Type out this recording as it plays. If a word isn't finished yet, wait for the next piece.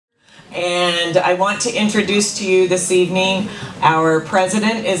And I want to introduce to you this evening our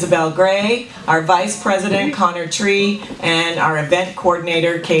President, Isabel Gray, our Vice President, Connor Tree, and our Event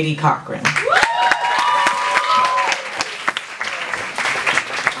Coordinator, Katie Cochran.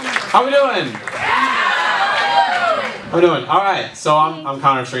 How we doing? How we doing? All right, so I'm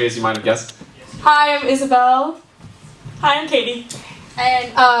Connor Tree, as you might have guessed. Hi, I'm Isabel. Hi, I'm Katie.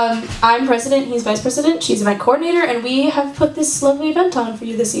 And I'm President, he's Vice President, she's Event Coordinator, and we have put this lovely event on for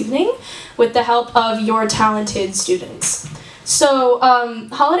you this evening with the help of your talented students. So,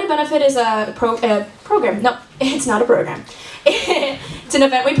 Holiday Benefit is a program. No, it's not a program. It's an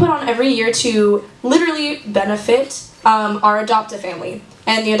event we put on every year to literally benefit our adoptive family.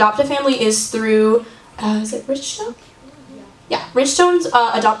 And the adoptive family is through, is it Richstone? Yeah, Richstone's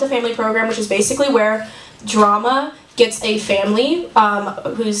adoptive family program, which is basically where drama gets a family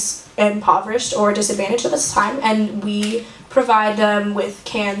who's impoverished or disadvantaged at this time, and we provide them with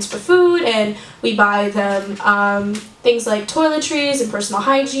cans for food, and we buy them things like toiletries and personal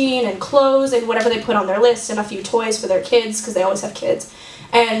hygiene and clothes and whatever they put on their list, and a few toys for their kids because they always have kids.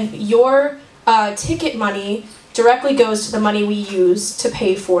 And your ticket money directly goes to the money we use to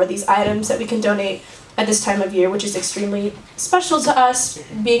pay for these items that we can donate at this time of year, which is extremely special to us,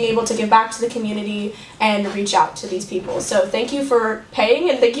 being able to give back to the community and reach out to these people. So thank you for paying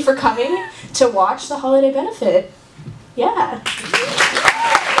and thank you for coming to watch the Holiday Benefit. Yeah.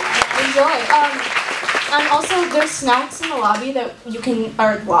 Enjoy. And also there's snacks in the lobby that you can,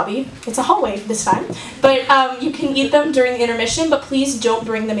 or lobby, it's a hallway this time, but you can eat them during the intermission, but please don't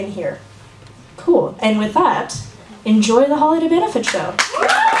bring them in here. Cool. And with that, enjoy the Holiday Benefit show.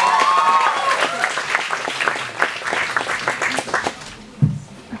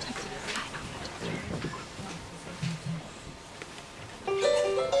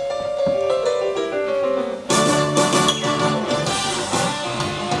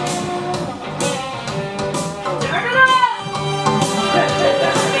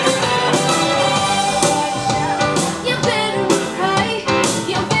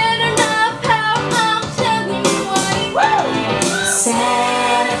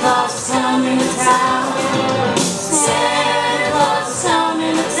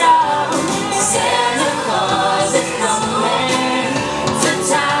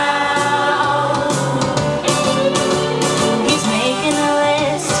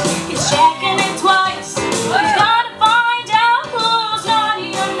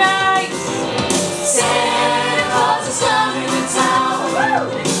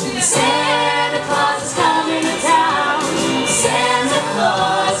 Santa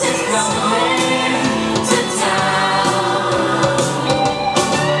Claus is coming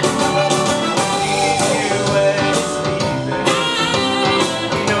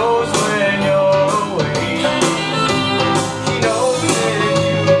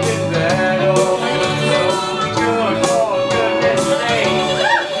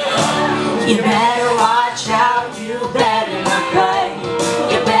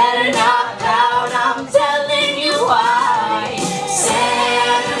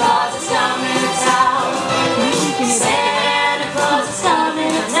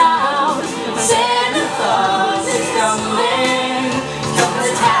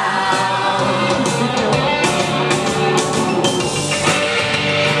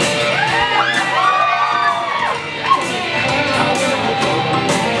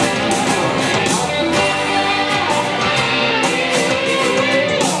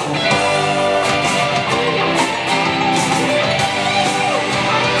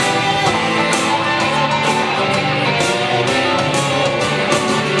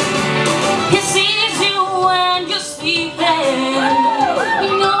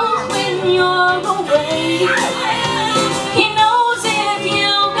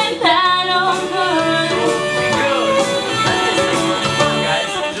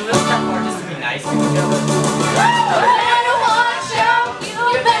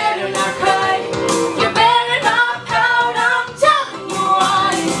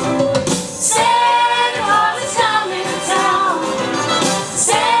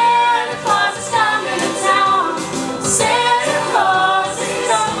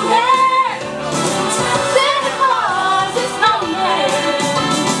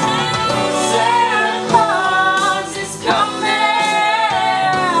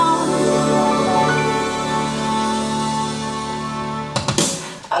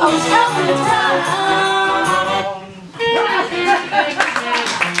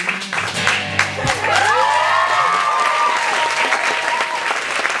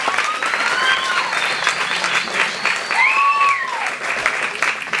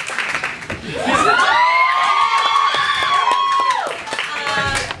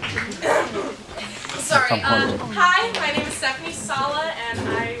Hi, my name is Stephanie Sala, and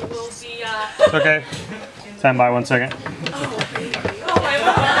I will be, It's okay. Stand by 1 second. Oh, my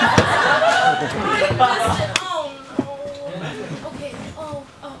God. Oh, no. Okay,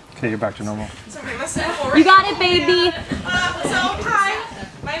 Okay, you're back to normal. Sorry, my step You got it, baby. Hi,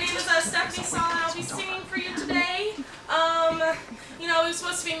 my name is Stephanie Sala, and I'll be singing for you today. You know, it was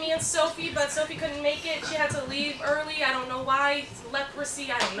supposed to be me and Sophie, but Sophie couldn't make it. She had to leave early. I don't know why.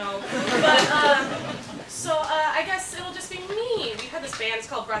 Leprosy, I don't know. But, so, I guess it'll just be me. We had this band, it's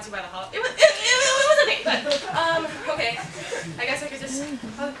called Brought to You by the Hall. It was a thing, but, okay. I guess I could just,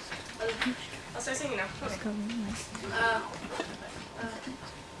 I'll start singing now. Okay.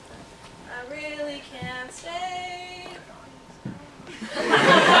 I really can't stay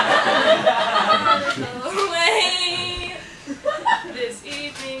away. This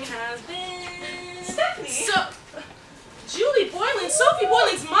evening has been Stephanie! so Julie Boylan, Sophie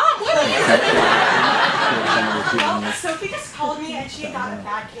Boylan's mom, what are you Well, Sophie just called me and she got a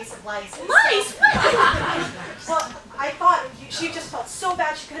bad case of lice. Lice? Well, I thought she just felt so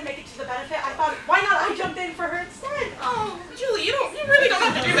bad she couldn't make it to the benefit. I thought, why not I jump in for her instead? Oh, Julie, you really don't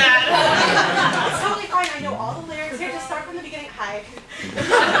have to do that. It's totally fine. I know all the lyrics. Here, just start from the beginning. Hi.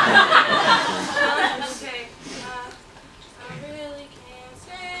 Okay. I really can't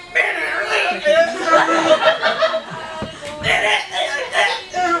stay.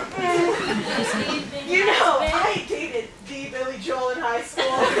 You know, I dated the Billy Joel in high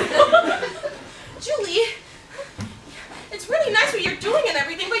school. Julie, it's really nice what you're doing and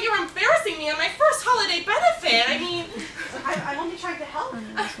everything, but you're embarrassing me on my first holiday benefit. I mean, I'm only trying to help.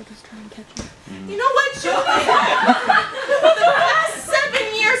 you know what, Julie? The past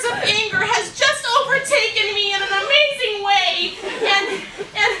 7 years of anger has just overtaken me in an amazing way, and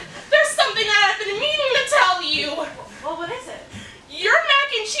there's something that I've been meaning to tell you. Well, what is it? Your mac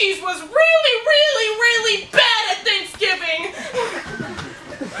and cheese was really, really, really bad at Thanksgiving.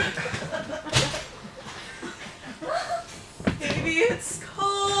 Baby, it's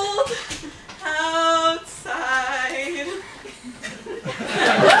cold outside.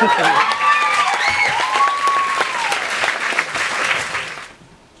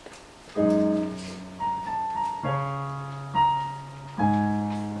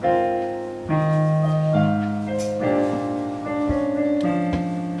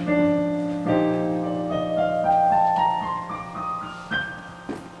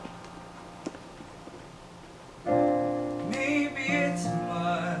 Maybe it's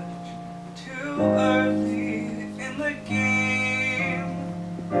much too early in the game.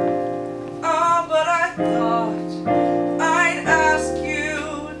 Oh, but I thought I'd ask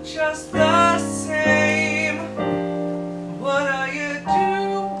you just the same. What are you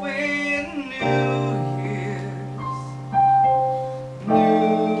doing New Year's?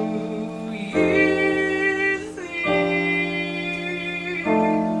 New Year's Eve.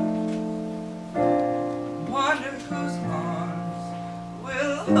 Wonder whose arms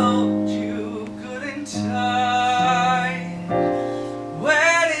will hold you good and tight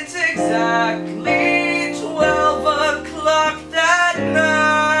when it's exactly 12 o'clock that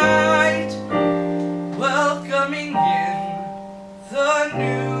night, welcoming in the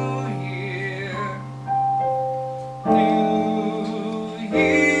new year, New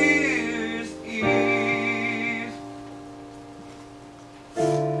Year's Eve.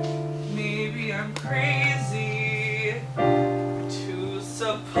 Maybe I'm crazy to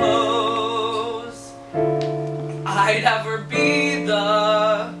suppose I'd ever be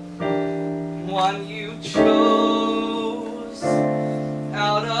the one you chose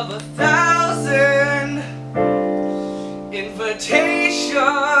out of 1,000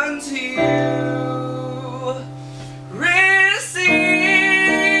 invitations you receive.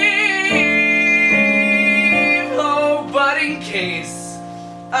 Oh, but in case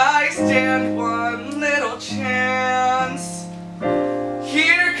I stand one little chance,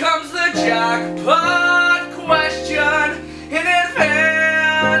 here comes the jackpot question in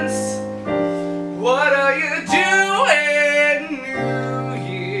advance. What are you doing New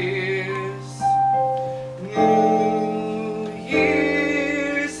Year's? New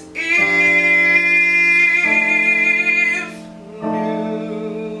Year's Eve. New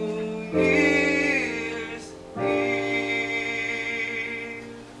Year's Eve.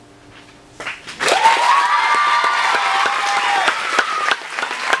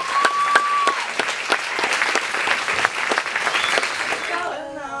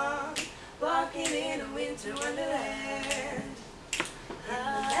 Going on, walking in a winter wonderland. In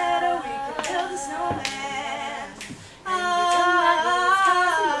the meadow we could build a snowman. And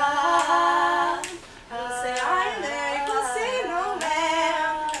we'll say I'm Eric, we'll say no man.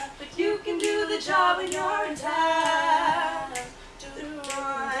 But you can do the job job when you're in town. To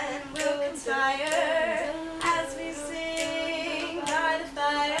one will conspire as we sing by the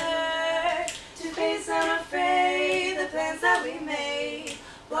fire. To face unafraid the plans that we made,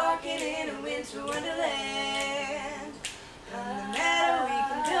 walking in a winter wonderland. On the meadow we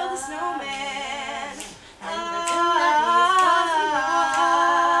can build a snowman, and pretend that he is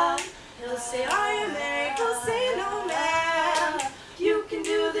Frosty. He'll say, are you married? He'll say, no ma'am. You can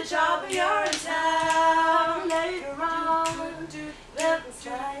do the job when you're in town. Later on, let us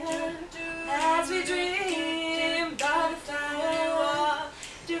try as we dream by the fire.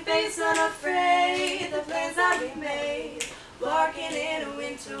 To face unafraid the plans that we made, walking in a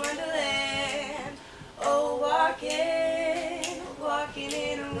winter wonderland. Oh, walking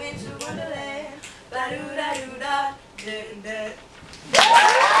in a winter wonderland. Ba-doo-da-doo-da, da-da-da.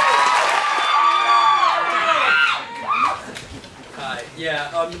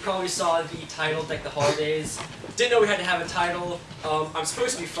 You probably saw the title, Deck the Holidays. Didn't know we had to have a title. I'm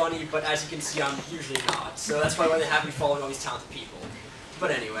supposed to be funny, but as you can see, I'm usually not. So that's why they have me following all these talented people.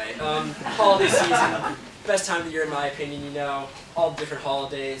 But anyway, holiday season, best time of the year in my opinion, you know, all different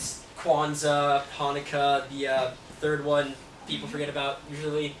holidays. Kwanzaa, Hanukkah, the third one people forget about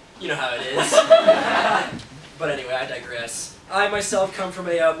usually. You know how it is. But anyway, I digress. I myself come from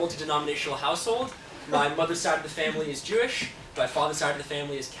a multi-denominational household. My mother's side of the family is Jewish. My father's side of the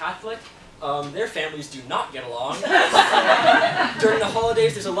family is Catholic. Their families do not get along. During the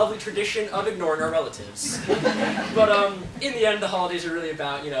holidays, there's a lovely tradition of ignoring our relatives. But in the end, the holidays are really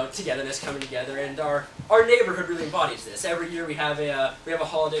about, you know, togetherness, coming together, and our neighborhood really embodies this. Every year we have a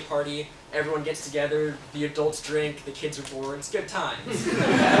holiday party. Everyone gets together. The adults drink. The kids are bored. It's good times.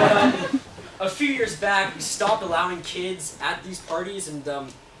 A few years back, we stopped allowing kids at these parties, and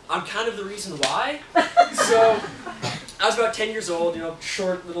I'm kind of the reason why. So I was about 10 years old, you know,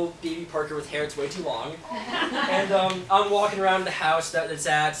 short little baby Parker with hair, it's way too long. And I'm walking around the house that's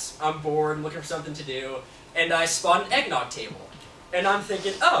at, I'm bored, I'm looking for something to do, and I spot an eggnog table. And I'm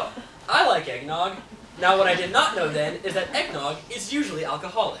thinking, oh, I like eggnog. Now what I did not know then is that eggnog is usually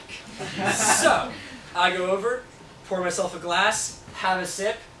alcoholic. So, I go over, pour myself a glass, have a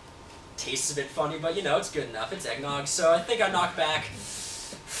sip. Tastes a bit funny, but you know, it's good enough, it's eggnog. So I think I knocked back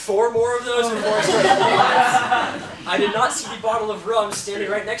 4 more of those before I started to realize I did not see the bottle of rum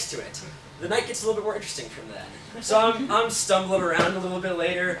standing right next to it. The night gets a little bit more interesting from then. So I'm stumbling around a little bit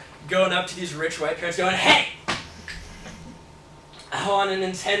later, going up to these rich white parents going, hey! I want a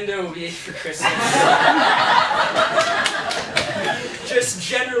Nintendo Wii for Christmas. Just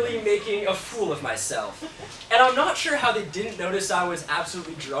generally making a fool of myself. And I'm not sure how they didn't notice I was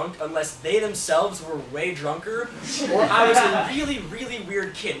absolutely drunk unless they themselves were way drunker, or I was a really, really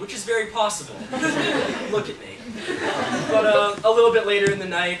weird kid, which is very possible. Look at me. But a little bit later in the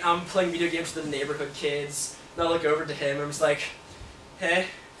night, I'm playing video games with the neighborhood kids, and I look over to him and I'm just like, hey,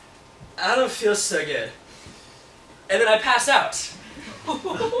 I don't feel so good. And then I pass out.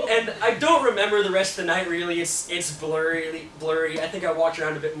 And I don't remember the rest of the night really, it's blurry. I think I walked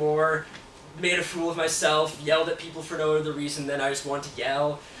around a bit more, made a fool of myself, yelled at people for no other reason than I just wanted to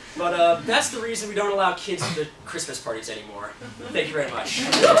yell. But that's the reason we don't allow kids to Christmas parties anymore. Thank you very much.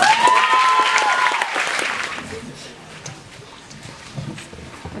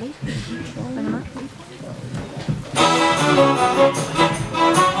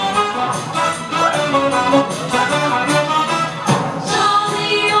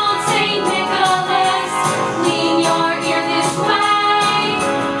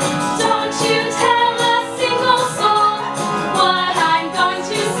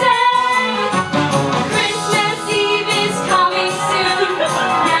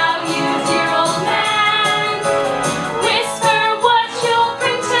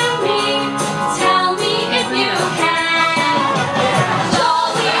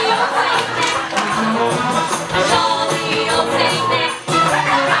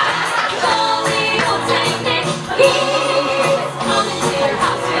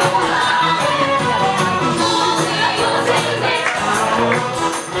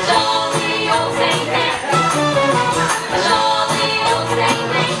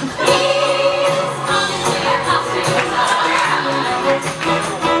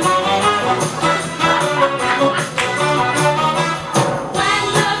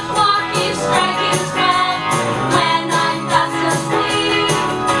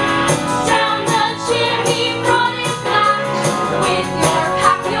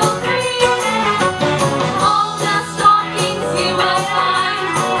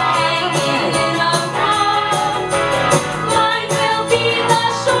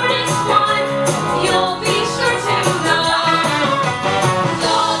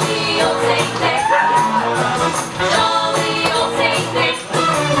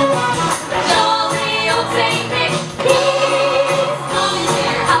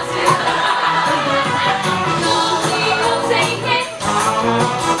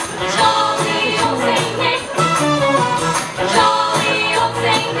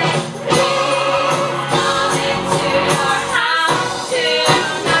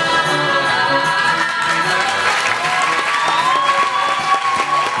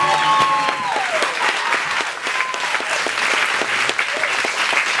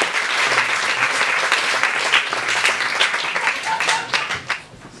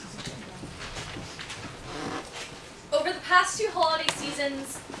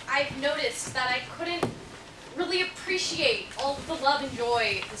 I've noticed that I couldn't really appreciate all of the love and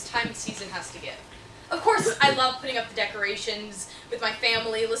joy this time of season has to give. Of course, I love putting up the decorations with my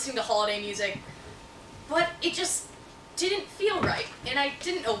family, listening to holiday music, but it just didn't feel right, and I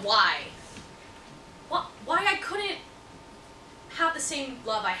didn't know why. Why I couldn't have the same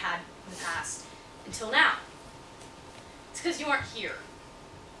love I had in the past until now. It's because you aren't here.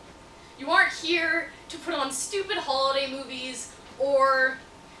 You aren't here to put on stupid holiday movies or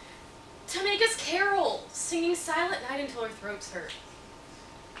to make us carol, singing Silent Night until our throats hurt.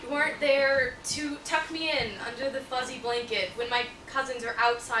 You aren't there to tuck me in under the fuzzy blanket when my cousins are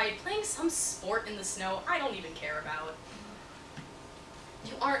outside playing some sport in the snow I don't even care about.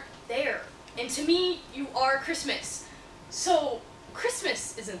 You aren't there. And to me, you are Christmas. So,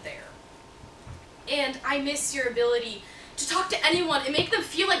 Christmas isn't there. And I miss your ability to talk to anyone and make them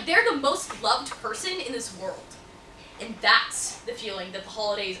feel like they're the most loved person in this world. And that's the feeling that the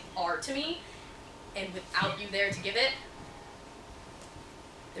holidays are to me. And without you there to give it,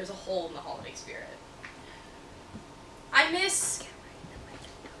 there's a hole in the holiday spirit. I miss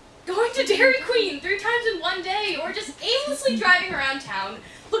going to Dairy Queen 3 times in one day, or just aimlessly driving around town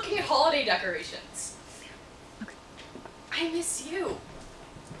looking at holiday decorations. I miss you.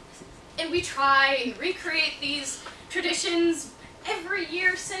 And we try and recreate these traditions every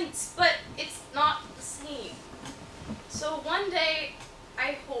year since, but it's not the same. So one day,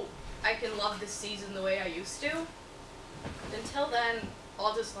 I hope I can love this season the way I used to. But until then,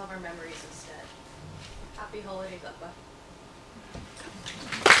 I'll just love our memories instead. Happy holidays, Uppa.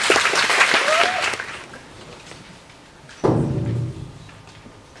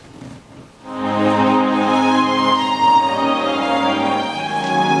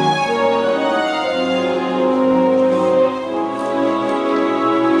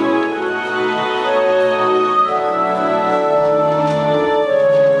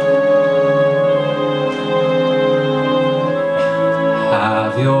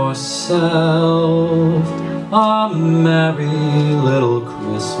 Yourself a merry little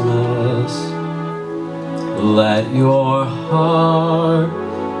Christmas. Let your heart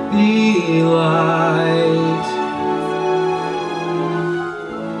be light.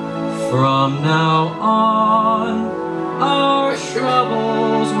 From now on, our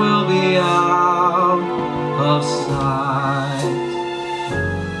troubles will be out of sight.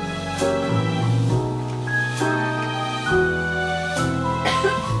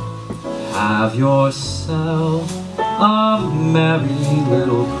 Have yourself a merry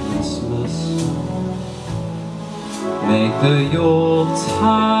little Christmas. Make the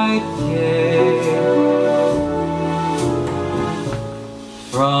Yuletide gay.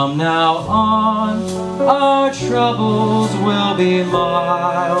 From now on, our troubles will be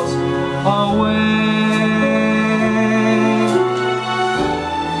miles away.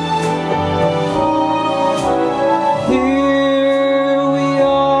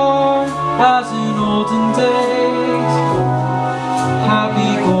 As in olden days,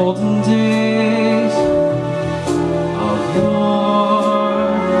 happy golden days of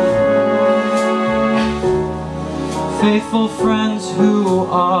yore. Faithful friends who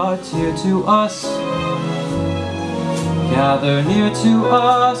are dear to us, gather near to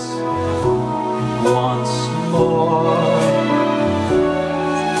us once more.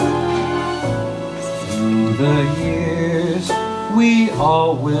 Through the years, we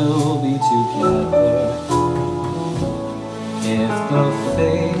all will be together, if the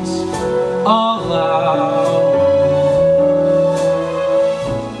fates allow.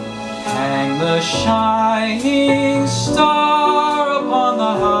 Hang the shining star upon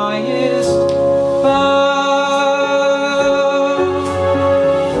the highest bough,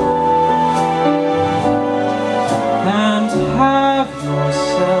 and have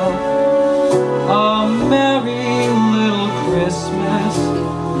yourself a merry little Christmas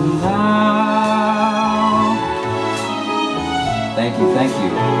now. Thank you, thank you.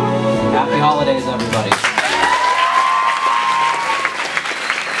 Happy holidays, everybody.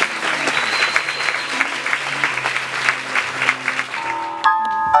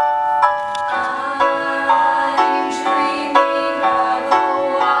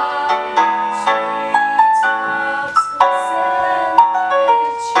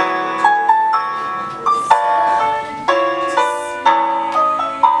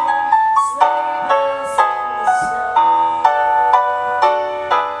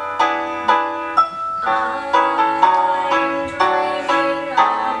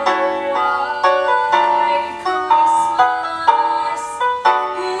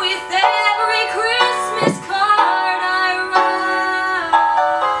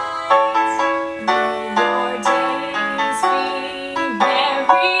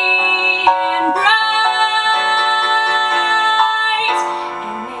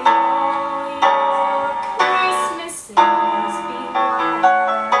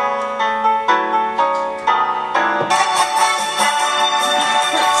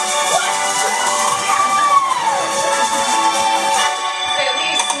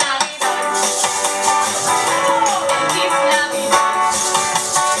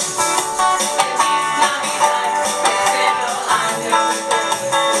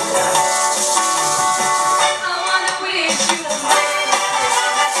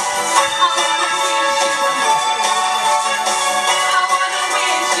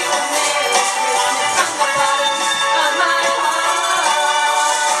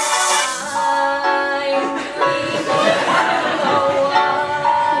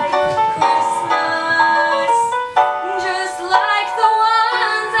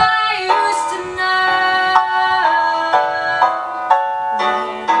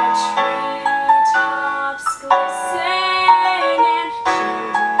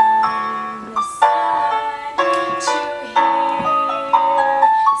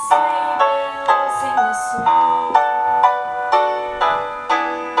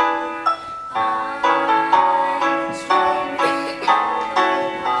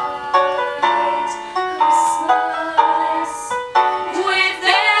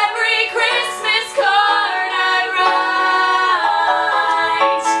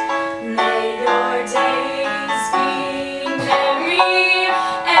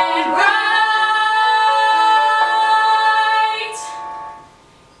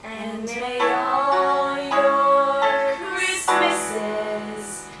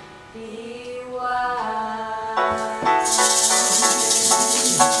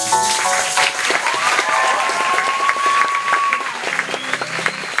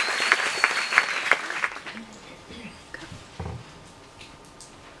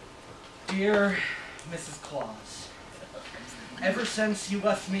 Dear Mrs. Claus, ever since you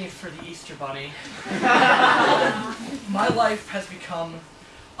left me for the Easter Bunny, my life has become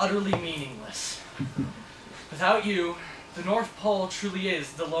utterly meaningless. Without you, the North Pole truly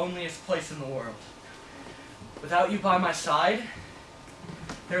is the loneliest place in the world. Without you by my side,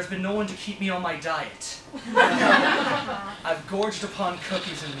 there's been no one to keep me on my diet. I've gorged upon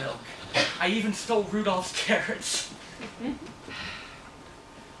cookies and milk. I even stole Rudolph's carrots.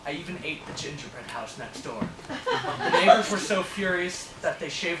 I even ate the gingerbread house next door. The neighbors were so furious that they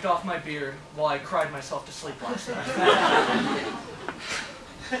shaved off my beard while I cried myself to sleep last night.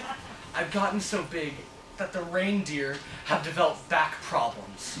 I've gotten so big that the reindeer have developed back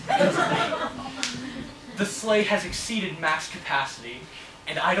problems. The sleigh has exceeded max capacity,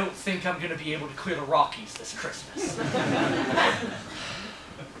 and I don't think I'm going to be able to clear the Rockies this Christmas.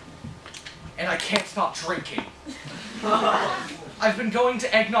 And I can't stop drinking. I've been going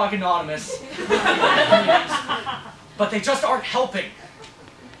to Eggnog Anonymous, but they just aren't helping.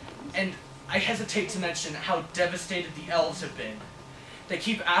 And I hesitate to mention how devastated the elves have been. They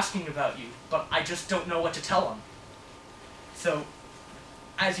keep asking about you, but I just don't know what to tell them. So,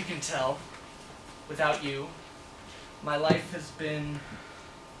 as you can tell, without you, my life has been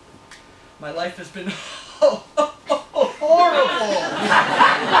horrible.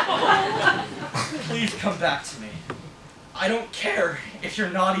 Please come back to me. I don't care if you're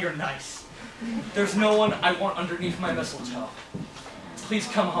naughty or nice. There's no one I want underneath my mistletoe. Please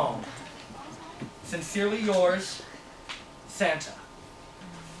come home. Sincerely yours, Santa.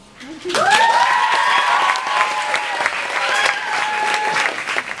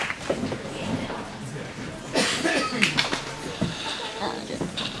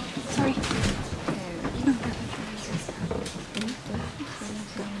 Sorry.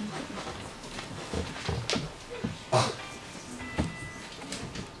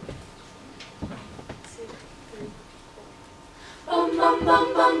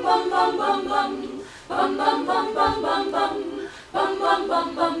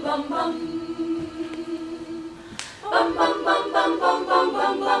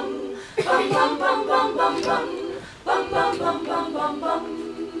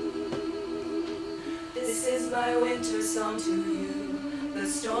 This is my winter song to you. The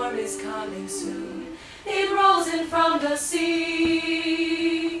storm is coming soon. It rolls in from the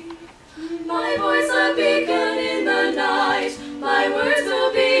sea. My voice a beacon in the night. My words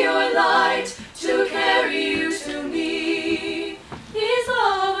will be your light to carry you to me. He's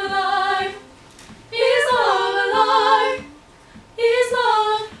love alive. He's love alive. He's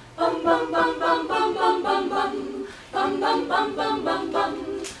love. Bum bum bum bum bum bum bum bum. Bum bum bum bum bum bum.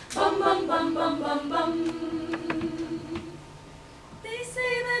 Bum bum bum bum bum bum. They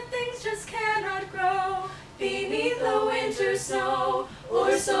say that things just cannot grow beneath the winter snow,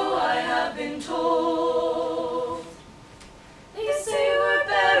 or so I have been told. They say we're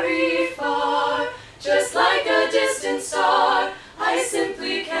very far, just like a distant star. I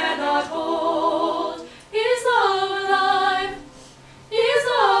simply cannot hold. Is love alive? Is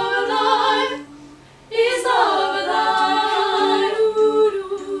love alive? Is love alive?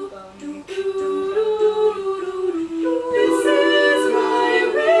 This is my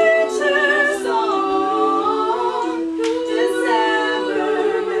winter song. December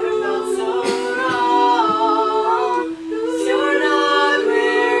never felt so wrong. You're not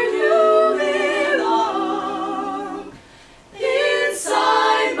where you belong.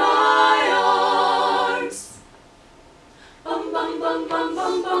 Inside my arms. Bum bum bum bum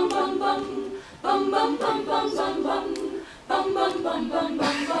bum bum bum bum. Bum bum bum bum bum bum. Bum bum bum bum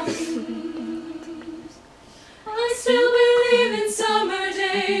bum bum. I still believe in summer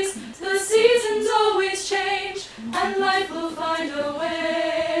days. The seasons always change, and life will find a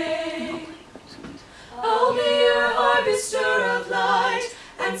way. I'll be your harvester of light,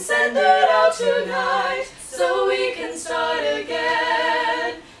 and send it out tonight, so we can start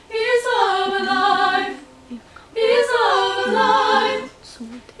again. Is love alive? Is love alive?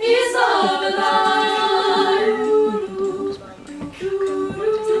 Is love alive?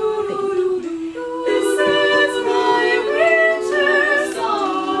 This is my winter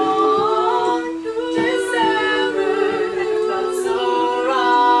song. December never felt so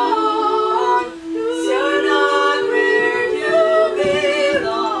wrong. You're not where you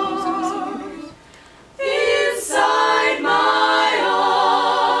belong. Inside my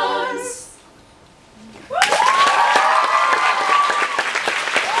arms.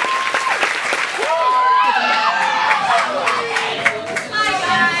 Hi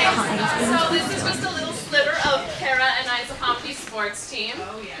guys. So this is just a little sliver of Kara and I's hockey sports team.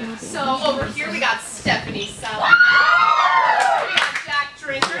 So over here we got Stephanie Sella. We got Jack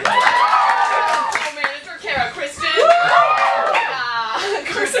Drinker.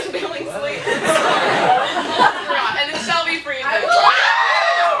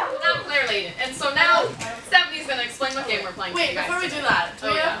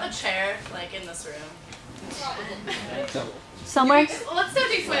 in this room. Somewhere? Let's go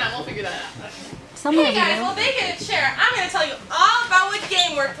take someone out. We'll figure that out. Somewhere. Hey guys, well vacant a chair. I'm gonna tell you all about what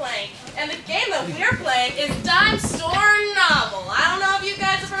game we're playing. And the game that we're playing is Dime Store Novel. I don't know if you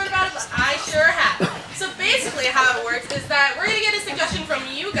guys have heard about it, but I sure have. So basically how it works is that we're gonna get a suggestion from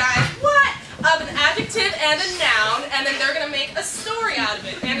you guys, of an adjective and a noun, and then they're gonna make a story out of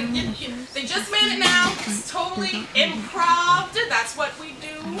it. And they just made it now. It's totally improv. That's what we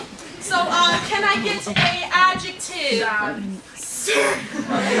do. So can I get a adjective? Sir.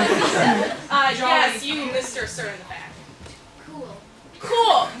 Yes, you, Mr. Sir in the back. Cool.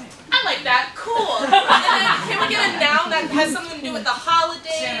 Cool. I like that. Cool. And then can we get a noun that has something to do with the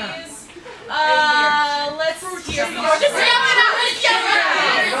holidays? Let's hear more. Just yell it out. Just yell it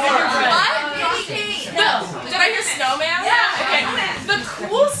out. What? No. Did I hear snowman? Yeah. Okay. The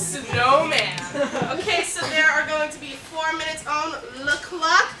cool snowman. Okay, so there are going to be 4 minutes on the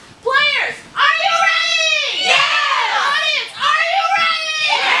clock. Players, are you ready? Yeah! Audience, are you ready?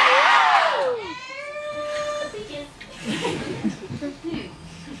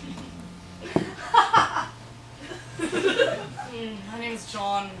 Yeah! My name's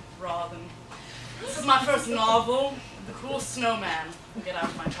John Robin. This is my first novel, The Cool Snowman. I'll get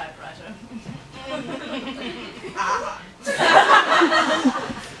out my typewriter.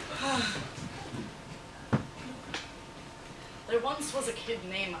 There once was a kid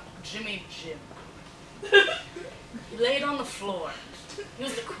named Jimmy Jim. He laid on the floor. He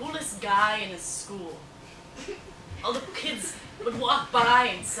was the coolest guy in his school. All the kids would walk by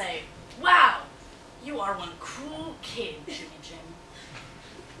and say, "Wow, you are one cool kid, Jimmy Jim."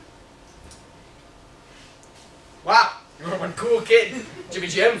 Wow, you're one cool kid, Jimmy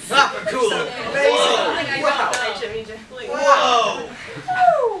Jim. Ah, cool. Amazing. Wow. Jimmy Jim.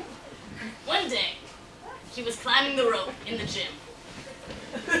 Whoa. One day, he was climbing the rope in the gym.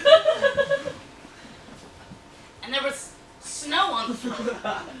 And there was snow on the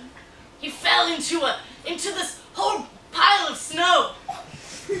floor. He fell into this whole pile of snow.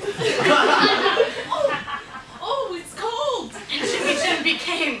 Oh, it's cold. And Jimmy Jim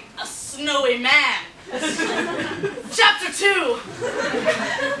became a snowy man. Chapter 2.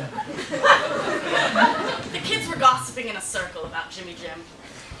 The kids were gossiping in a circle about Jimmy Jim.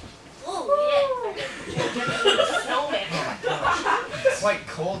 Oh, yeah. Snowman. It's quite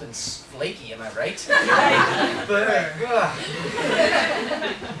cold and flaky, am I right?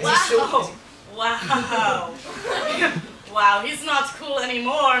 Wow. Wow, he's not cool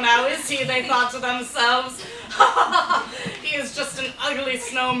anymore now, is he? They thought to themselves. He is just an ugly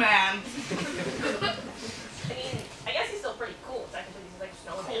snowman. I mean, I guess he's still pretty cool. Technically, he's like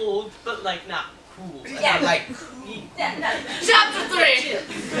snowman. Cool, but like not cool. Yeah. Like, Chapter 3.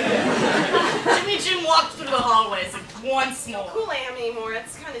 Jimmy Jim walked through the hallways once more. Cool am anymore.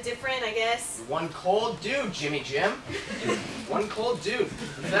 It's kind of different, I guess. you're one cold dude, Jimmy Jim. One cold dude. In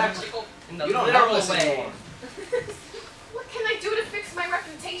fact, In the you don't have literal this way. anymore. What can I do to fix my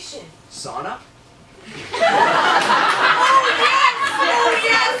reputation? Sauna? Oh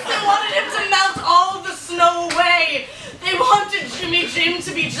yes! They wanted him to melt all the snow away. They wanted Jimmy Jim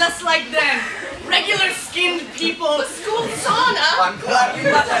to be just like them. Regular skinned people. The school sauna? I'm glad you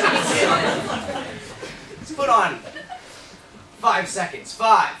got that. Let's put on 5 seconds.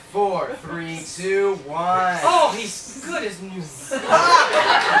 5, 4, 3, 2, 1. Oh, he's good as new.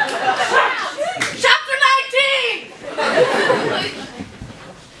 Chapter 19!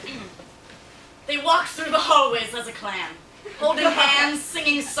 They walked through the hallways as a clan, holding hands,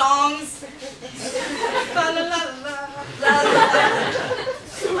 singing songs.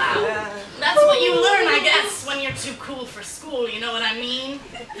 Wow. That's what you learn, I guess, when you're too cool for school, you know what I mean?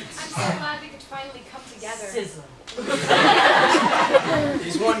 I'm so glad we could finally come together. Sizzle.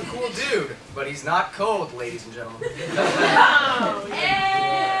 He's one cool dude, but he's not cold, ladies and gentlemen.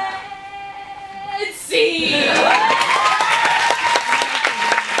 And see.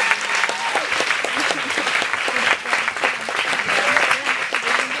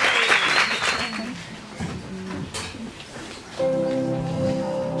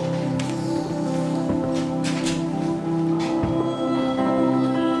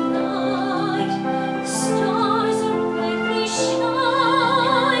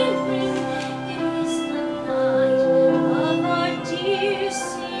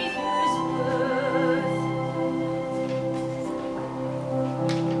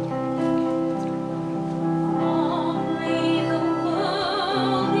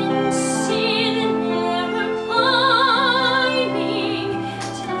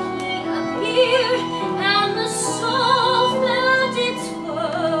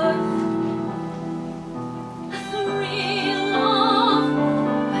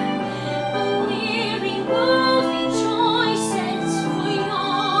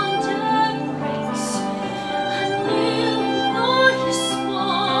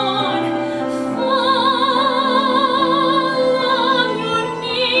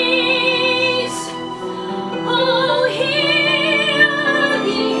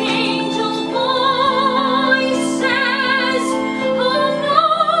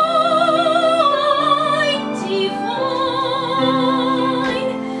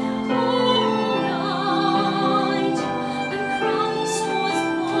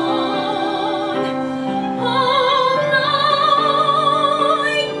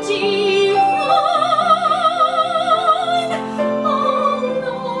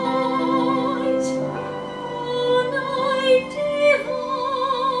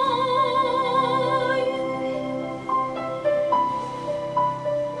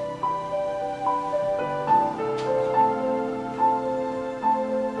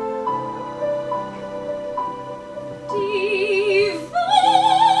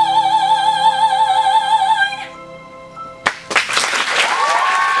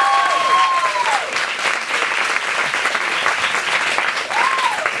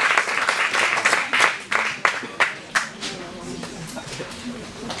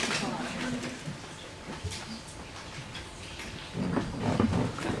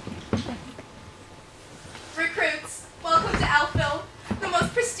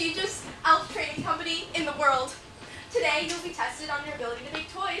 in the world. Today, you'll be tested on your ability to make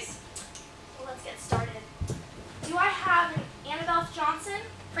toys. Well, let's get started. Do I have an Annabelle Johnson?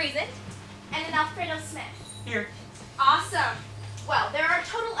 Present. And an Alfredo Smith? Here. Awesome. Well, there are a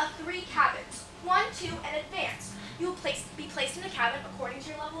total of 3 cabins. 1, 2, and advanced. You will be placed in a cabin according to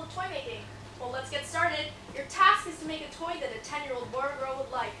your level of toy making. Well, let's get started. Your task is to make a toy that a 10-year-old boy or girl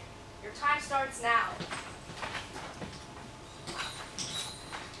would like. Your time starts now.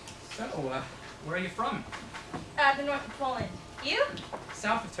 So, where are you from? The north of Poland. You?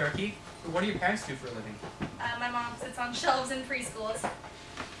 South of Turkey. What do your parents do for a living? My mom sits on shelves in preschools.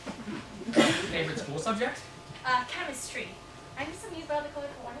 Favorite school subject? Chemistry. I'm just amused by all the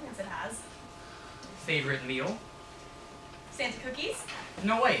colorful ornaments it has. Favorite meal? Santa cookies.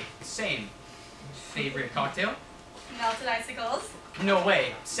 No way. Same. Favorite cocktail? Melted icicles. No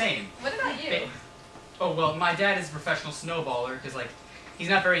way. Same. What about you? Oh, well, my dad is a professional snowballer because, like, he's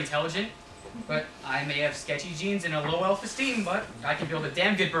not very intelligent, but I may have sketchy genes and a low self-esteem, but I can build a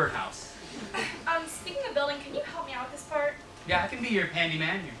damn good birdhouse. Speaking of building, can you help me out with this part? Yeah, I can be your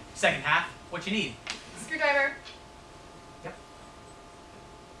handyman, your second half. What you need? Screwdriver. Yep.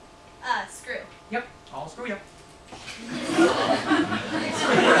 Screw. Yep, I'll screw you up.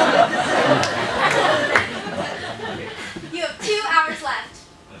 You have 2 hours left.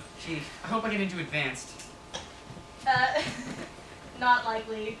 Gee, I hope I get into advanced. Not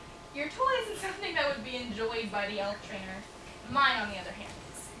likely. Your toy isn't something that would be enjoyed by the elf trainer. Mine, on the other hand,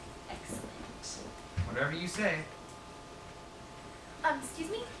 is excellent. Whatever you say. Excuse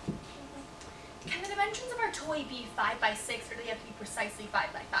me? Can the dimensions of our toy be 5 by 6, or do they have to be precisely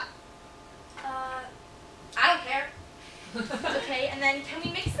 5 by 5? I don't care. Okay, and then can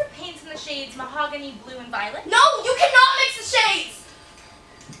we mix the paints in the shades mahogany, blue, and violet? No, you cannot mix the shades!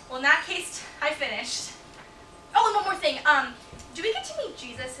 Well, in that case, I finished. Oh, and one more thing. Do we get to meet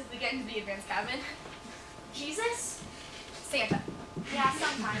Jesus if we get into the advanced cabin? Jesus? Santa. Yeah,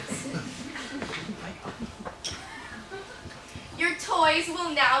 sometimes. Your toys will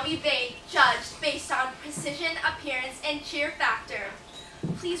now be judged based on precision, appearance, and cheer factor.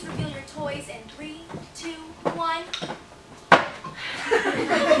 Please reveal your toys in 3, 2, 1.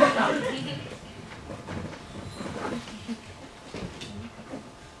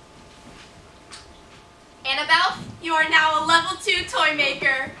 Annabelle, you are now a level 2 toy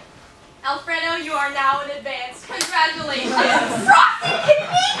maker. Alfredo, you are now an advanced. Congratulations. Frosty, kidding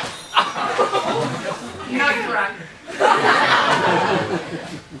me? Nutcracker.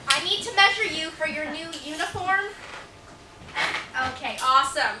 I need to measure you for your new uniform. Okay,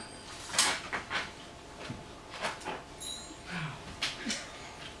 awesome.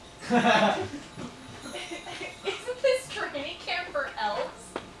 Isn't this training camp for elves?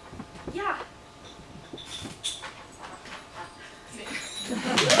 Yeah.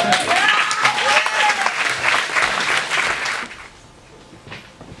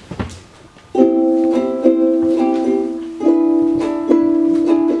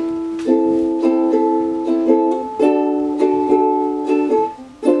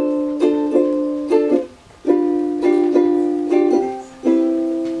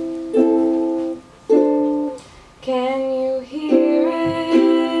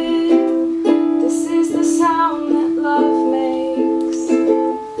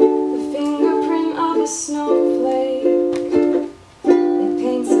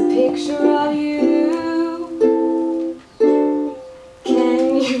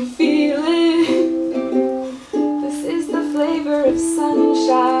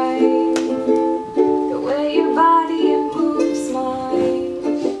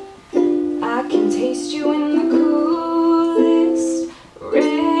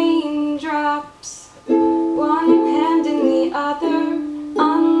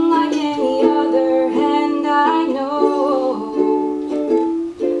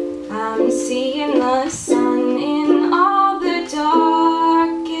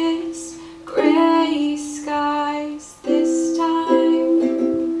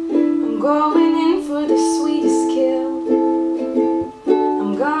 Growing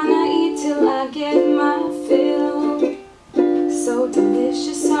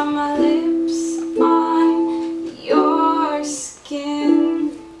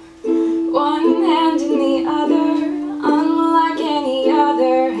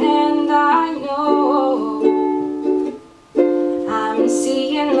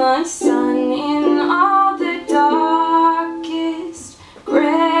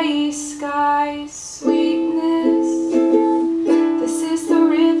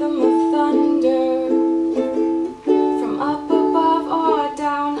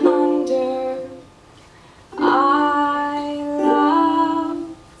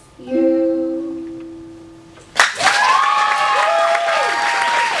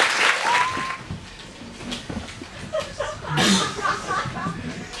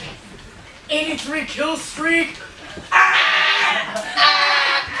freak.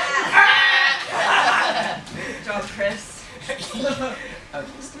 Good job, Chris.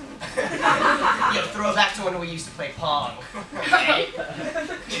 Yo, throw back to when we used to play Pong.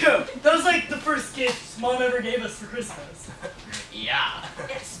 Yo, that was like the first gift Mom ever gave us for Christmas. Yeah.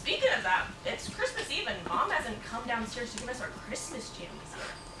 And speaking of that, it's Christmas Eve and Mom hasn't come downstairs to give us our Christmas jammies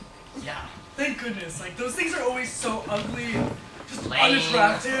yet. Yeah. Thank goodness. Like, those things are always so ugly, just Lame.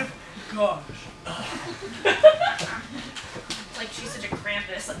 unattractive. Gosh. Like she's such a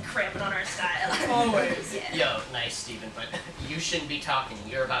Krampus, like cramping on our style. Always. Yeah. Yo, nice, Steven, but you shouldn't be talking.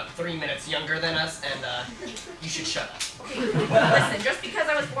 You're about 3 minutes younger than us, and you should shut up. Okay, listen, just because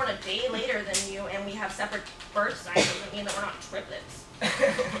I was born a day later than you and we have separate birth signs doesn't mean that we're not triplets.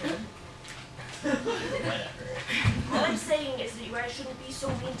 Whatever. All I'm saying is that you guys shouldn't be so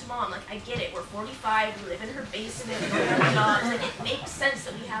mean to Mom. Like, I get it, we're 45, we live in her basement, we don't have jobs, like, it makes sense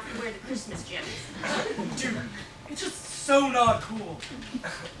that we have to wear the Christmas jammies. Dude, it's just so not cool.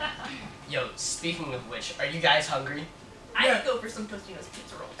 Yo, speaking of which, are you guys hungry? I'd go for some Totino's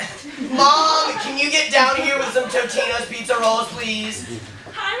pizza rolls. Mom, can you get down here with some Totino's pizza rolls, please?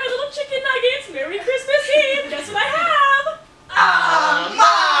 Hi, my little chicken nuggets. Merry Christmas Eve. Guess what I have?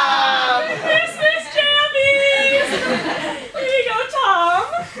 Mom! Christmas jammies. Here you go, Tom.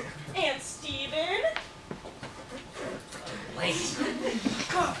 And Steven. Lame.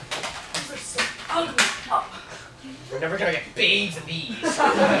 God, these are so ugly. We're never gonna get babes in these. We're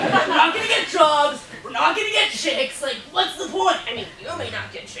not gonna get jobs. We're not gonna get chicks. Like, what's the point? I mean, you may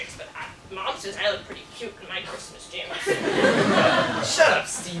not get chicks, but Mom says I look pretty cute in my Christmas jammies. Shut up,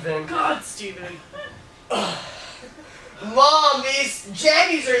 Steven. God, Steven. Mom, these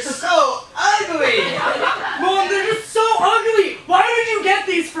jammies are so ugly! Mom, they're just so ugly! Why would you get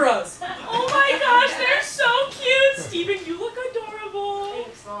these for us? Oh my gosh, they're so cute! Steven, you look adorable.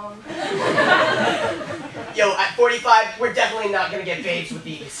 Thanks, Mom. Yo, at 45, we're definitely not gonna get babes with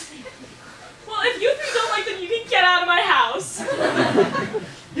these. Well, if you three don't like them, you can get out of my house.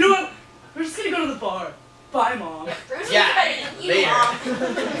 You know what? We're just gonna go to the bar. Bye, Mom. Yeah, better than you, later. Mom.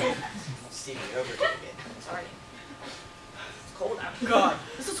 Steven, you're overdoing it. Sorry. It's cold out. God,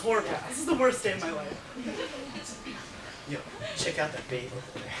 this is horrible. This is the worst day of my life. Yo, check out that babe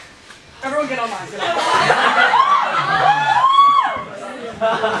over there. Everyone get online. Get online.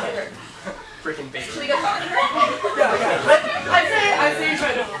 Freaking babe. Should we go talk to her? Yeah. I say you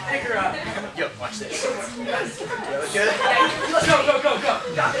try to pick her up. Yo, watch this. You look good? Go.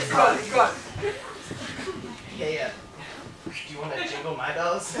 Got this. Go on. Hey, do you want to jingle my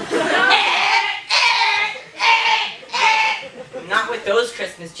bells? Not with those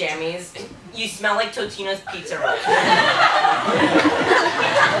Christmas jammies. You smell like Totino's pizza roll.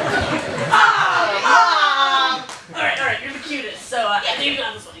 Alright, you're the cutest. So, you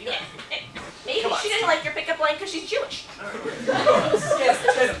got this one. You got it. Maybe she didn't like your pickup line because she's Jewish.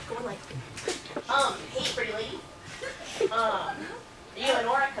 Yes. Going like, hey, pretty lady. Are you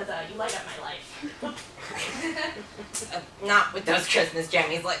Lenora? Because you light up my life. Not with those Christmas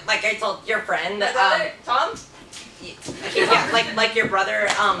jammies. Like I told your friend, My brother, Tom? yeah, like your brother.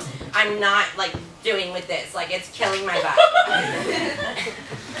 I'm not like doing with this. Like it's killing my vibe.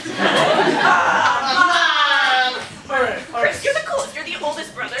 Alright. Chris, you're the coolest. You're the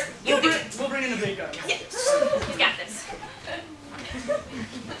oldest brother. We'll bring in the big guy. Yeah, he's got this.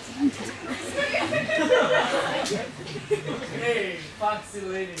 Hey, foxy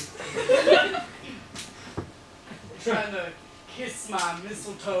lady. Trying to kiss my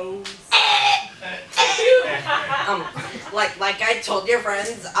mistletoes. Like I told your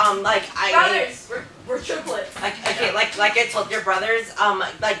friends, Brothers, we're triplets. like I told your brothers,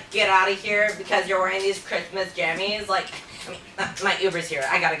 like get out of here because you're wearing these Christmas jammies. Like, I mean, my Uber's here.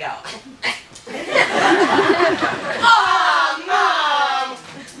 I gotta go. Oh, Mom!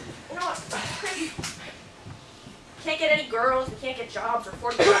 You know what, Chris? Can't get any girls, we can't get jobs, we're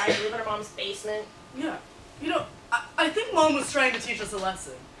 45, we live in our mom's basement. Yeah. You know, I think Mom was trying to teach us a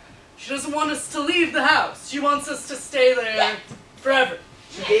lesson. She doesn't want us to leave the house. She wants us to stay there forever.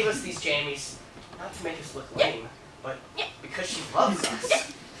 She gave us these jammies, not to make us look lame, but because she loves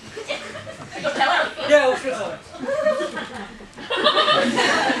us. Go tell her. Yeah, let's go tell her.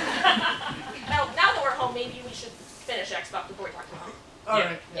 Now that we're home, maybe we should finish Xbox before we talk to Mom.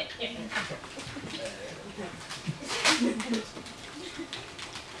 Alright. Yeah.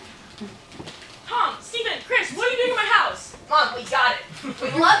 Tom, Steven, Chris, what are you doing in my house? Mom, we got it. We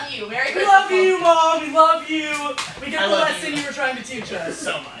love you. Merry Christmas. We love you, Mom. We love you. We get I the love lesson you were trying to teach us.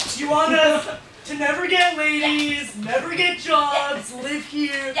 So much. You want us to never get ladies, never get jobs, live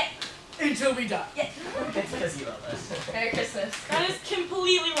here until we die. It's because you love us. Merry Christmas. That is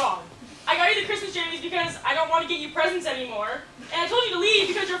completely wrong. I I got you the Christmas jammies because I don't want to get you presents anymore. And I told you to leave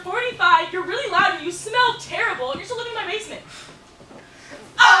because you're 45, you're really loud, and you smell terrible, and you're still living in my basement.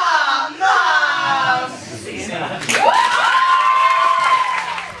 Ah, Mom!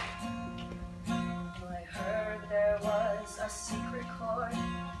 I heard there was a secret chord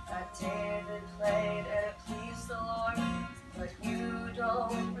that David played and it pleased the Lord. But you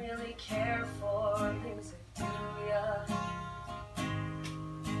don't really care for music, do ya?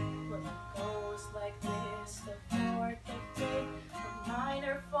 Well, it goes like this: the fourth, the fifth, the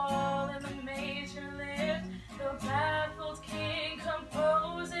minor fall, and the major lift. The baffled king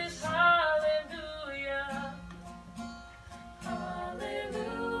composes hallelujah,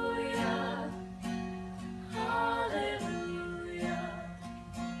 hallelujah, hallelujah,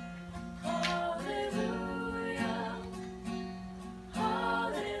 hallelujah,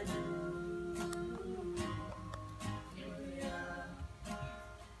 hallelujah.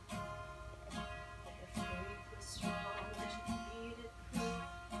 The faith was strong and she needed proof.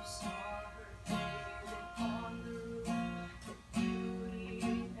 You saw her bathing on the roof, the beauty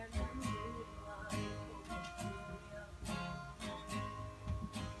and the moonlight. Hallelujah.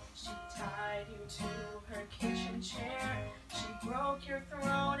 She tied you to her kitchen chair. She broke your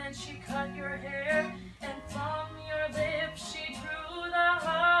throne and she cut your hair. And from your lips she drew the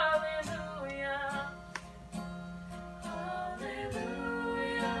hallelujah.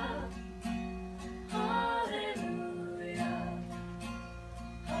 Hallelujah. Hallelujah.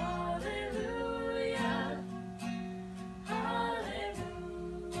 Hallelujah. Hallelujah.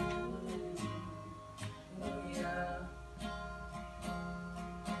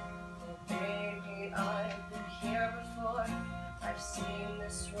 Well, baby, I've been here before. I've seen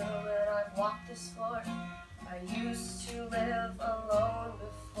this room and I've walked this floor. I used to live alone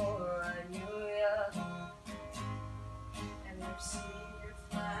before I knew ya. And I've seen your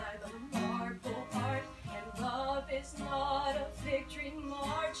flag on marble art. And love is not a victory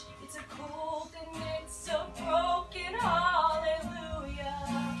march. It's a cold and it's a broken hallelujah.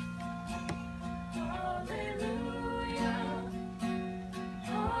 Hallelujah.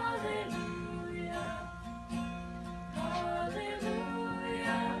 Hallelujah.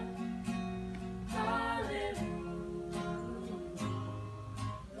 Hallelujah. Hallelujah.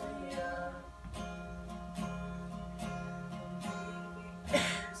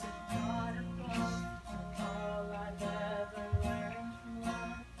 There's a God above. All I've ever learned from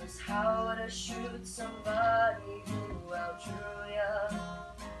love was how to shoot somebody who outdrew ya.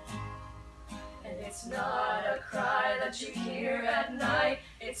 And it's not a cry that you hear at night.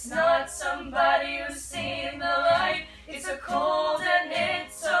 It's not somebody who's seen the light. It's a cold and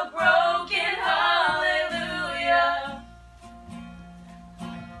it's a broken hallelujah.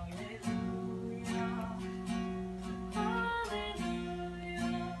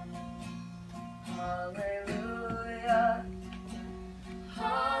 Hallelujah.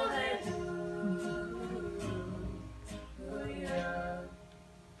 Hallelujah.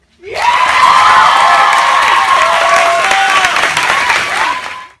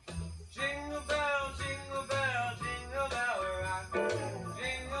 Jingle bell, jingle bell, jingle bell rock.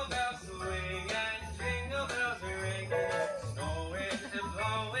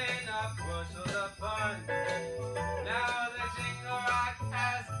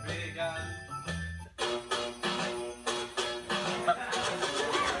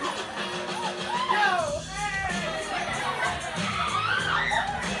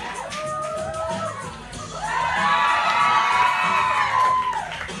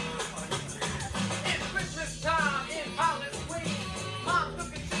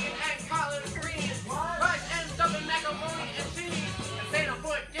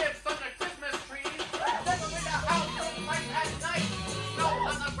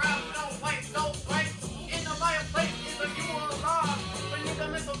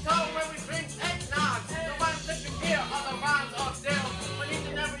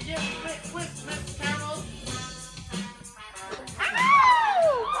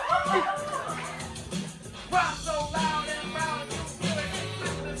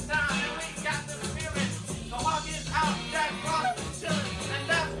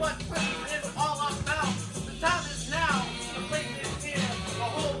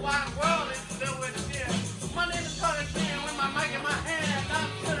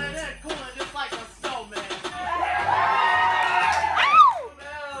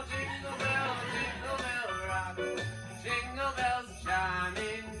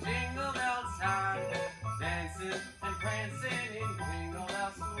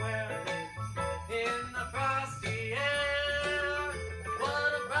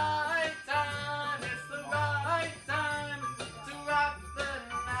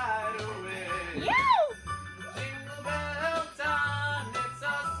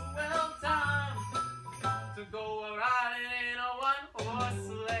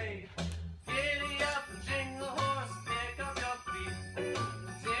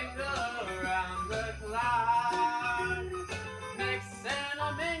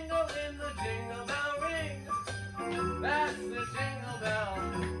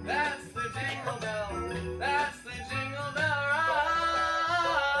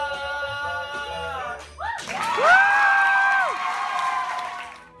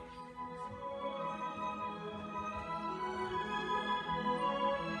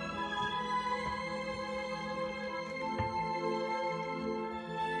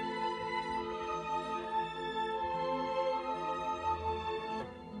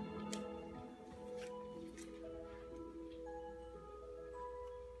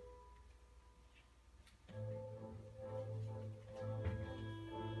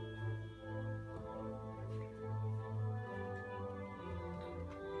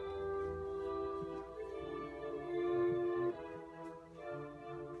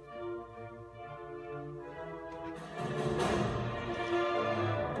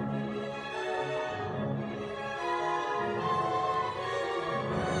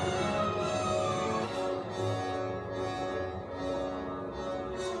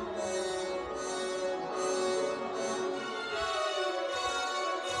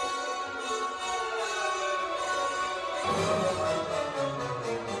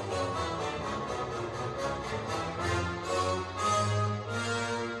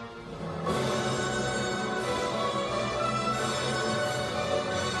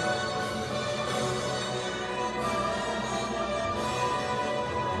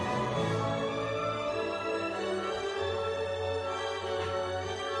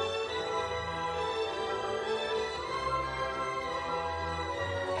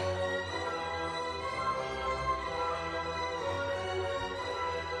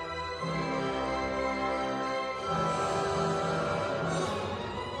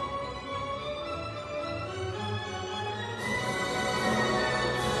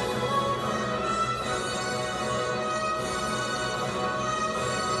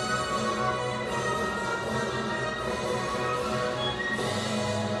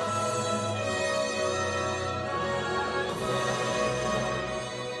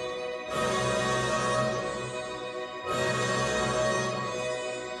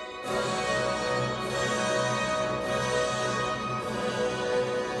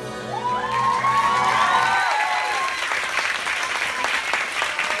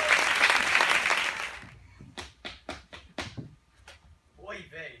 Oy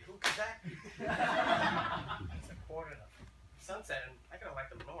vey, who could that be? It's a quarter to sunset, and I gotta light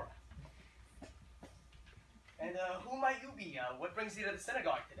the menorah. And who might you be? What brings you to the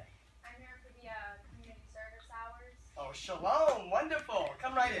synagogue today? I'm here for the community service hours. Oh, shalom, wonderful.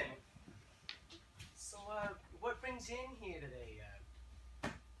 Come right in. So, what brings you in here today?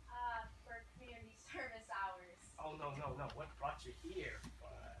 For community service hours. Oh, no. What brought you here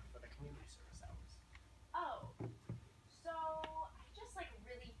for the community service hours? Oh, so I just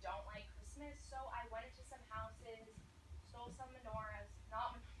really don't like Christmas, so I went into some houses, stole some menorahs,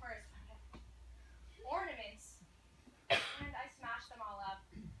 not menorahs, but ornaments, and I smashed them all up.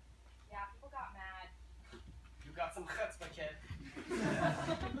 Yeah, people got mad. You got some chutzpah, kid.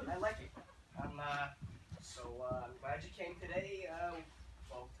 I like it. I'm glad you came today.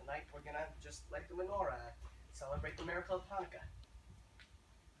 Well, tonight we're gonna just light the menorah, celebrate the miracle of Hanukkah.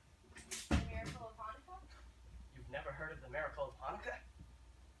 The miracle of Hanukkah? You've never heard of the miracle of Hanukkah?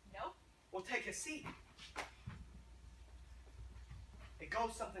 Nope. Well, take a seat. It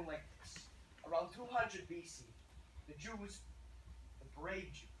goes something like this. Around 200 BC, the Jews, the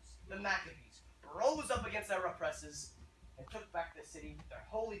brave Jews, the Maccabees, rose up against their oppressors and took back the city, their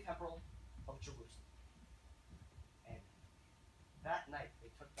holy temple of Jerusalem. And that night they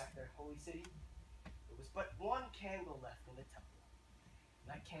took back their holy city. There was but one candle left in the temple.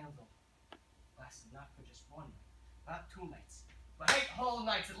 And that candle lasted not for just one night, not 2 nights, but 8 whole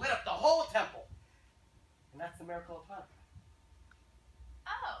nights. It lit up the whole temple. And that's the miracle of Hanukkah.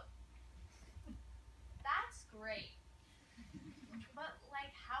 Oh. That's great. But,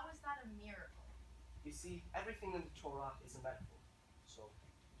 how is that a miracle? You see, everything in the Torah is a metaphor. So,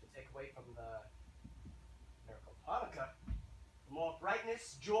 to take away from the miracle of Hanukkah, the more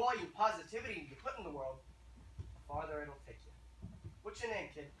brightness, joy, and positivity you put in the world, the farther it'll take you. What's your name,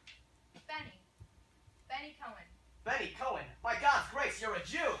 kid? Benny. Benny Cohen. Benny Cohen. By God's grace, you're a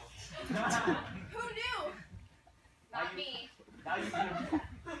Jew. Who knew? Not me. Now you can.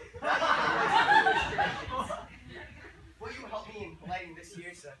 Will you help me in lighting this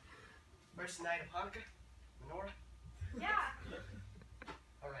year's first night of Hanukkah, menorah? Yeah.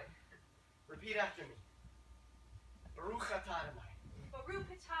 All right. Repeat after me. Baruch atah Adonai. Baruch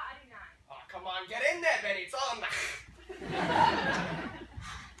atah Adonai. Oh, come on, get in there, Benny. It's all in the.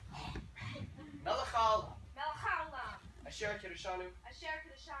 Melech haolam. Melech haolam. Asher kiddushanu. Asher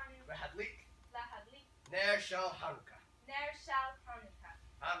kiddushanu. Lahadlik. Lahadlik. Ner shel Hanukkah. Ner shel Hanukkah.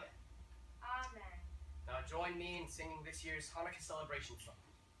 Amen. Amen. Now join me in singing this year's Hanukkah celebration song.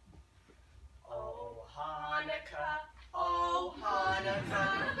 Oh Hanukkah, oh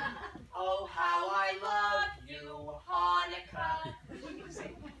Hanukkah, oh how I love you, Hanukkah.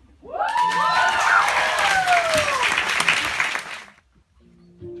 Sing. Amen.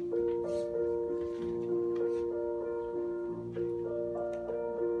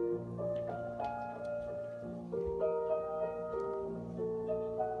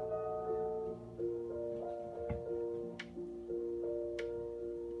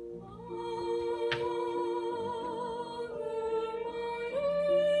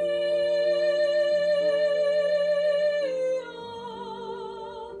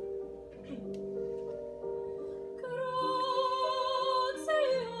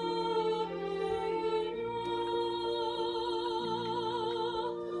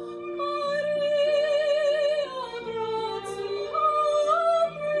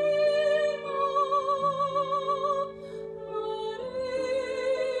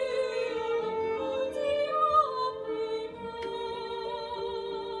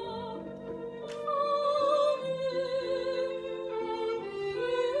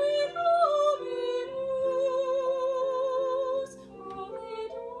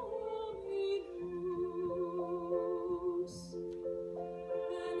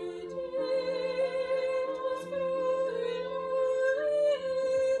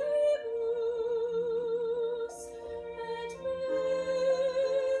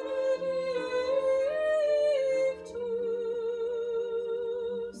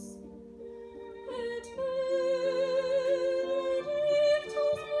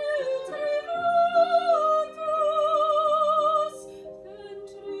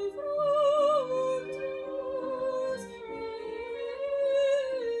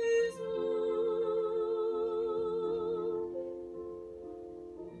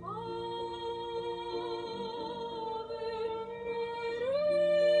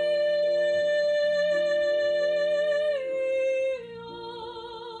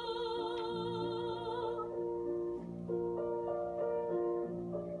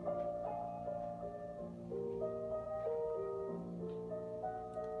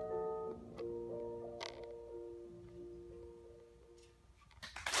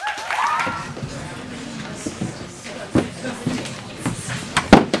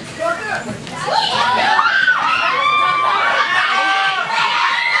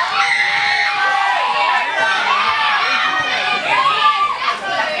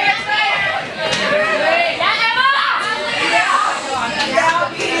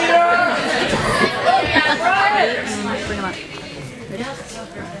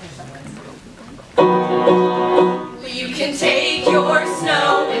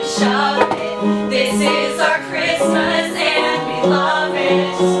 shove it. This is our Christmas and we love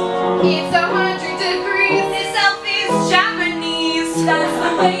it. It's 100 degrees. This elf is Japanese. That's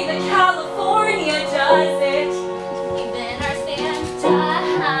the way that California does it. Even our Santa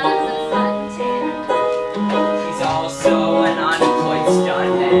has a suntan. He's also an unemployed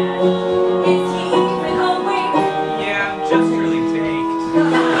stuntman. Is he even awake? Yeah, I'm just really baked.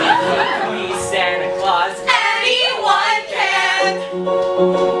 Please, Santa Claus. Anyone can.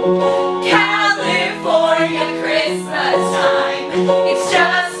 California Christmas time. It's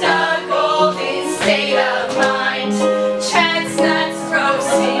just a golden state of mind. Chestnuts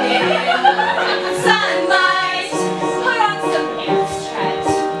roasting in sunlight. Put on some pants, Trent.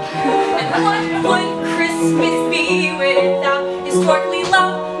 And what would Christmas be without historically low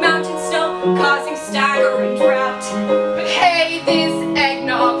mountain snow causing staggering drought? But hey, this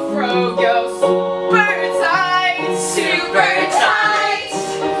eggnog froyo super tight, super tight.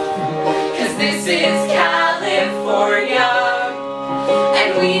 'Cause this is California, and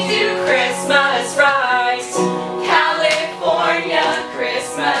we do Christmas right. California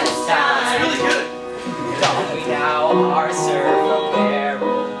Christmas time. It's really good. Don't we now are serve a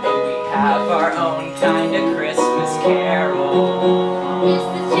barrel, and we have our own kind of Christmas carol. It's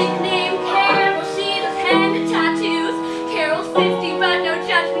the chick named Carol, she does hand and tattoos. Carol's 50 but no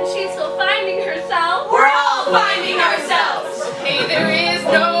judgment, she's still finding herself. We're all finding ourselves. Hey, there is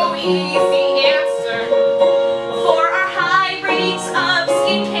no easy answer for our high rates of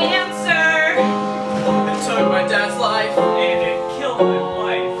skin cancer. It took my dad's life, and it killed my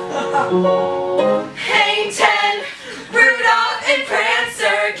wife. Hang 10, Rudolph and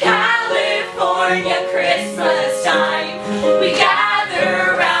Prancer, California Christmas time. We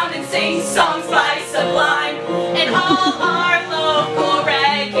gather around and sing songs by Sublime, and all our local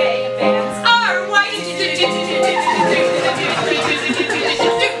reggae bands are white.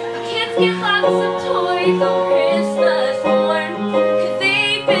 Kids get lots of toys on Christmas morn, 'cause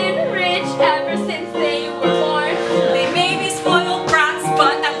they've been rich ever since they were born. They may be spoiled brats,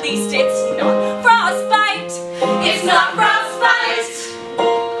 but at least it's not frostbite. It's not frostbite.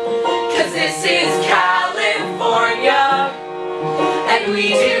 'Cause this is California, and we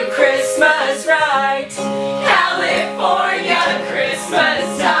do Christmas right. California Christmas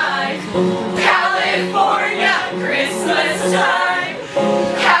time. California Christmas time.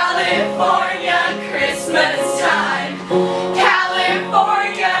 California Christmas time.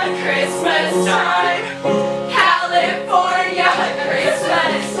 California Christmas time. California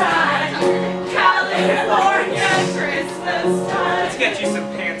Christmas time. California Christmas time. Let's get you some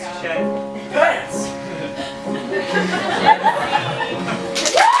pants, Chet. Pants!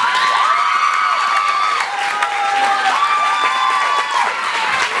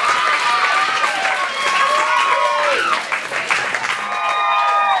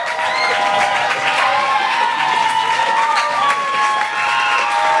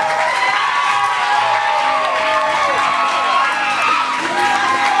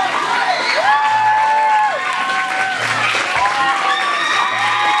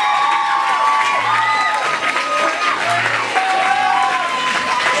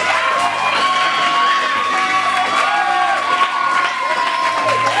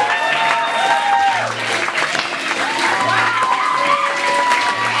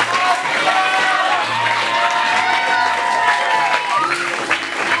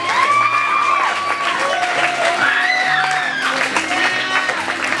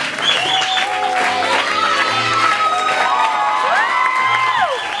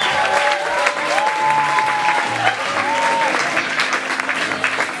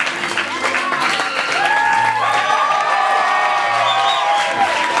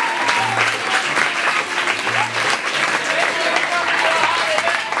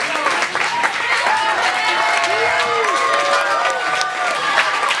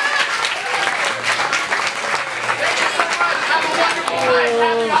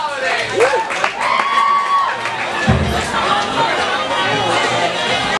 Happy holidays!